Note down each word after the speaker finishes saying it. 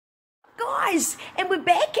guys, and we're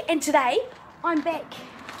back, and today I'm back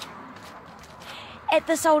at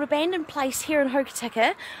this old abandoned place here in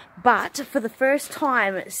Hokitika, but for the first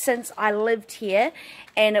time since I lived here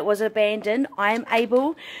and it was abandoned, I am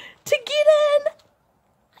able to get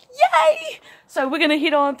in. Yay! So we're going to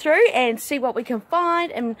head on through and see what we can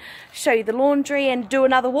find and show you the laundry and do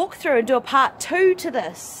another walkthrough and do a part 2 to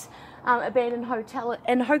this abandoned hotel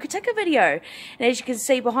in Hokitika video. And as you can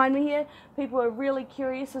see behind me here, people are really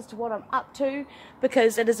curious as to what I'm up to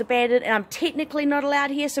because it is abandoned and I'm technically not allowed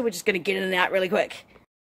here, so we're just going to get in and out really quick.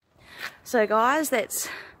 So guys, that's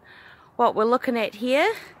what we're looking at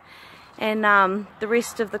here, and the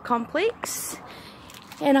rest of the complex.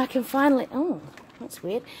 And I can finally, oh, that's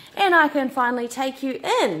weird, and I can finally take you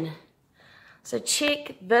in. So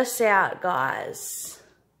check this out, guys.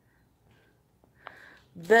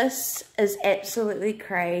 This is absolutely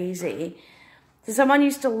crazy. So someone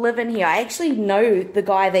used to live in here. I actually know the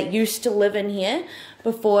guy that used to live in here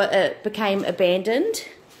before it became abandoned.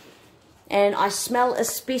 And I smell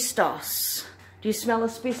asbestos. Do you smell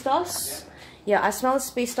asbestos? Yeah, I smell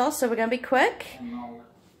asbestos, so we're going to be quick. And mold.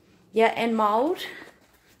 Yeah, and mold.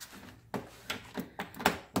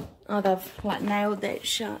 Oh, they've like nailed that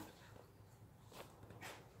shut.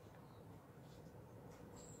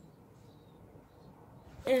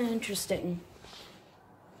 Interesting.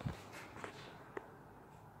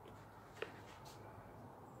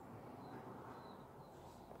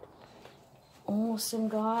 Awesome,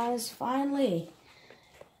 guys. Finally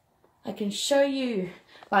I can show you.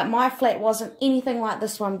 Like, my flat wasn't anything like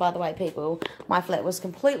this one, by the way, people. My flat was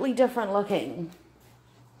completely different looking.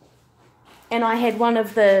 And I had one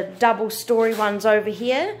of the double story ones over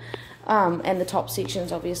here, and the top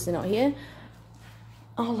section's obviously not here.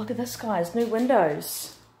 Oh, look at this, guys. New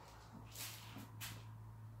windows.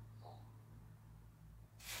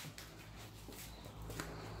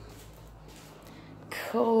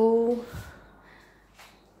 Cool.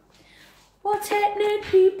 What's happening,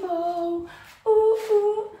 people? Ooh,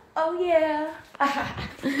 ooh, oh yeah.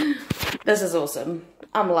 This is awesome.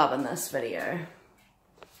 I'm loving this video.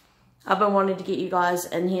 I've been wanting to get you guys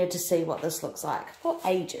in here to see what this looks like for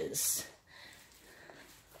ages.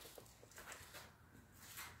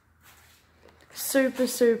 Super,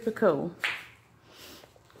 super cool.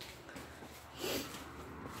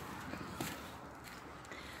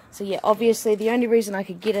 So yeah, obviously the only reason I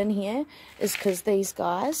could get in here is because these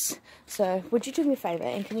guys. So would you do me a favour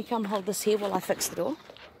and can you come hold this here while I fix the door?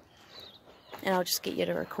 And I'll just get you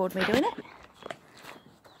to record me doing it.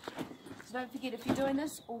 So don't forget, if you're doing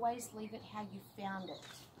this, always leave it how you found it.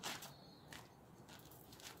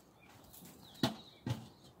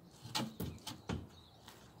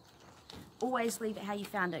 Always leave it how you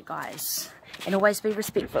found it, guys. And always be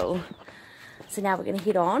respectful. So now we're going to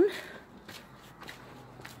head on.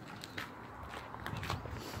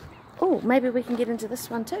 Oh, maybe we can get into this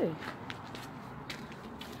one too.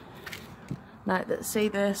 No, see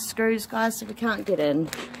the screws, guys, so we can't get in.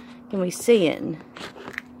 Can we see in?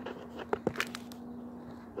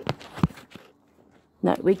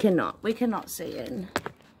 No, we cannot. We cannot see in.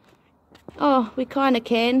 Oh, we kind of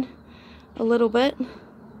can. A little bit.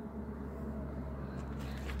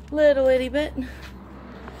 Little itty bit.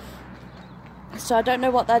 So I don't know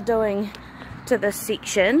what they're doing to this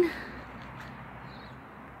section.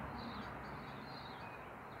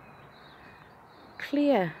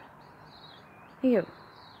 Clear. Ew.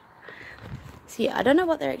 So yeah, I don't know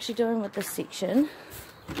what they're actually doing with this section.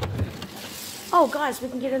 Oh guys, we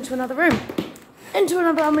can get into another room. Into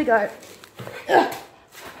another one we go. Ugh.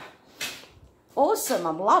 Awesome,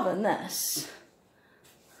 I'm loving this.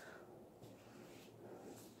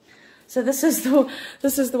 So this is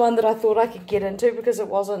the one that I thought I could get into because it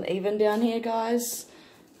wasn't even down here, guys.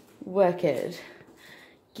 Wicked.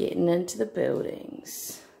 Getting into the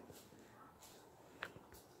buildings.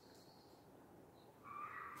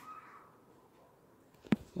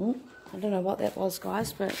 Oh, I don't know what that was,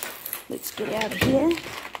 guys, but let's get out of here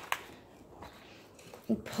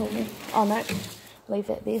and pull. Oh no, leave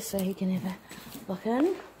that there so he can have a look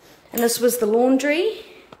in. And this was the laundry.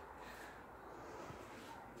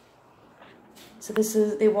 So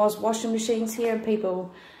there was washing machines here, and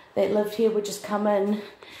people that lived here would just come in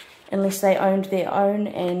unless they owned their own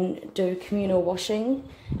and do communal washing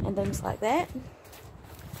and things like that.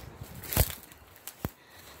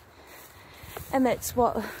 And that's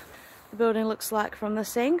what the building looks like from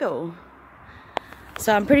this angle.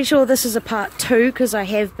 So I'm pretty sure this is a part 2 because I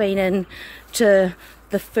have been in to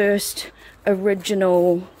the first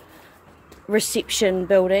original reception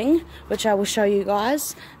building, which I will show you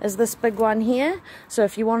guys, is this big one here. So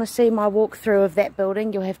if you want to see my walkthrough of that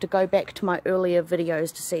building, you'll have to go back to my earlier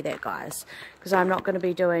videos to see that, guys, because I'm not going to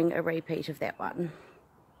be doing a repeat of that one.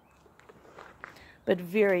 But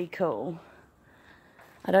very cool.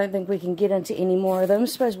 I don't think we can get into any more of them.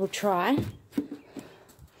 Suppose we'll try.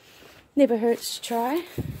 Never hurts to try.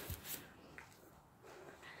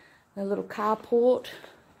 A little carport.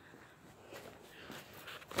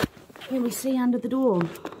 Can we see under the door?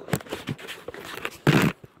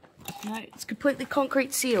 No, it's completely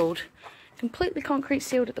concrete sealed. Completely concrete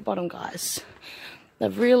sealed at the bottom, guys.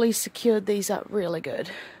 They've really secured these up really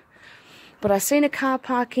good. But I've seen a car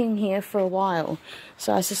parking here for a while,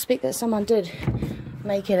 so I suspect that someone did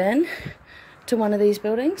make it in to one of these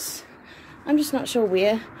buildings. I'm just not sure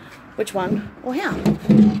where, which one, or how.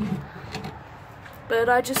 But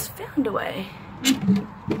I just found a way.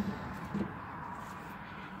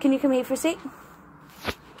 Can you come here for a sec?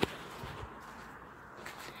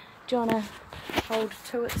 Do you want to hold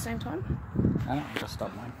two at the same time? No, I'll just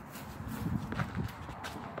stop mine.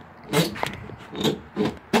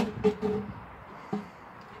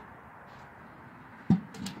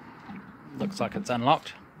 Looks like it's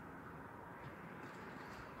unlocked.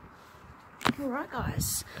 Alright,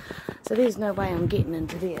 guys. So there's no way I'm getting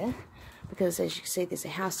into there, because as you can see there's a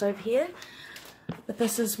house over here. But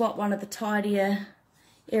this is what one of the tidier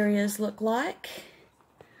areas look like,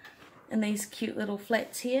 and these cute little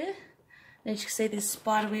flats here. And as you can see there's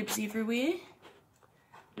spider webs everywhere,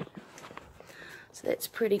 so that's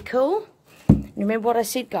pretty cool. And remember what I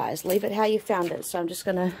said, guys, leave it how you found it. So I'm just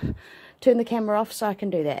gonna turn the camera off so I can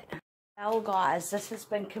do that. Well, guys, this has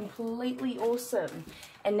been completely awesome,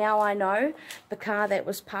 and now I know the car that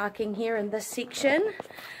was parking here in this section,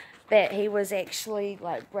 that he was actually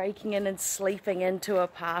like breaking in and sleeping into a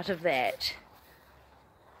part of that.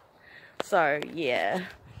 So yeah,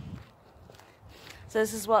 so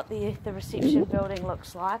this is what the reception building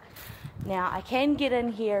looks like. Now I can get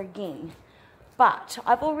in here again, but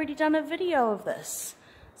I've already done a video of this,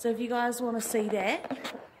 so if you guys want to see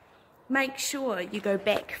that, make sure you go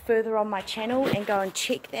back further on my channel and go and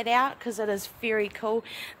check that out, because it is very cool.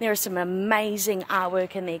 There is some amazing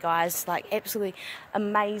artwork in there, guys, like absolutely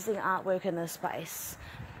amazing artwork in this space.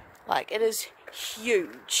 Like, it is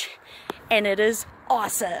huge and it is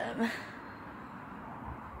awesome.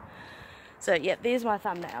 So yeah, there's my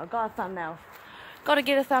thumbnail. Got a thumbnail. Got to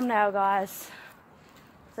get a thumbnail, guys.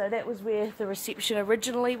 So that was where the reception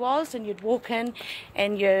originally was, and you'd walk in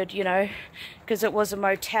and you'd, you know, because it was a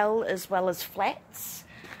motel as well as flats.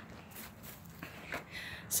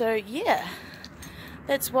 So yeah,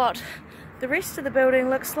 that's what the rest of the building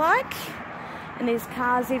looks like, and there's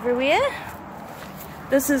cars everywhere.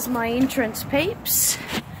 This is my entrance, peeps,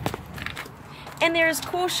 and there is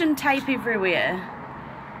caution tape everywhere.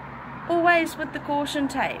 Always with the caution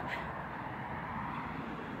tape.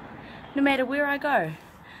 No matter where I go,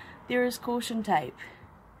 there is caution tape.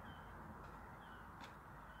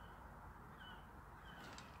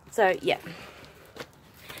 So yeah.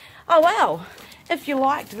 Oh wow, if you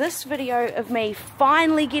liked this video of me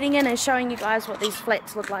finally getting in and showing you guys what these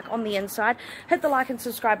flats look like on the inside, hit the like and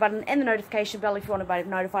subscribe button and the notification bell if you want to be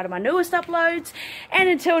notified of my newest uploads. And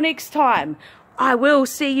until next time, I will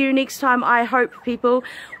see you next time, I hope, people.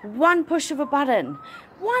 One push of a button,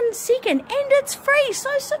 1 second, and it's free,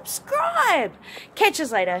 so subscribe. Catch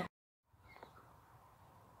us later.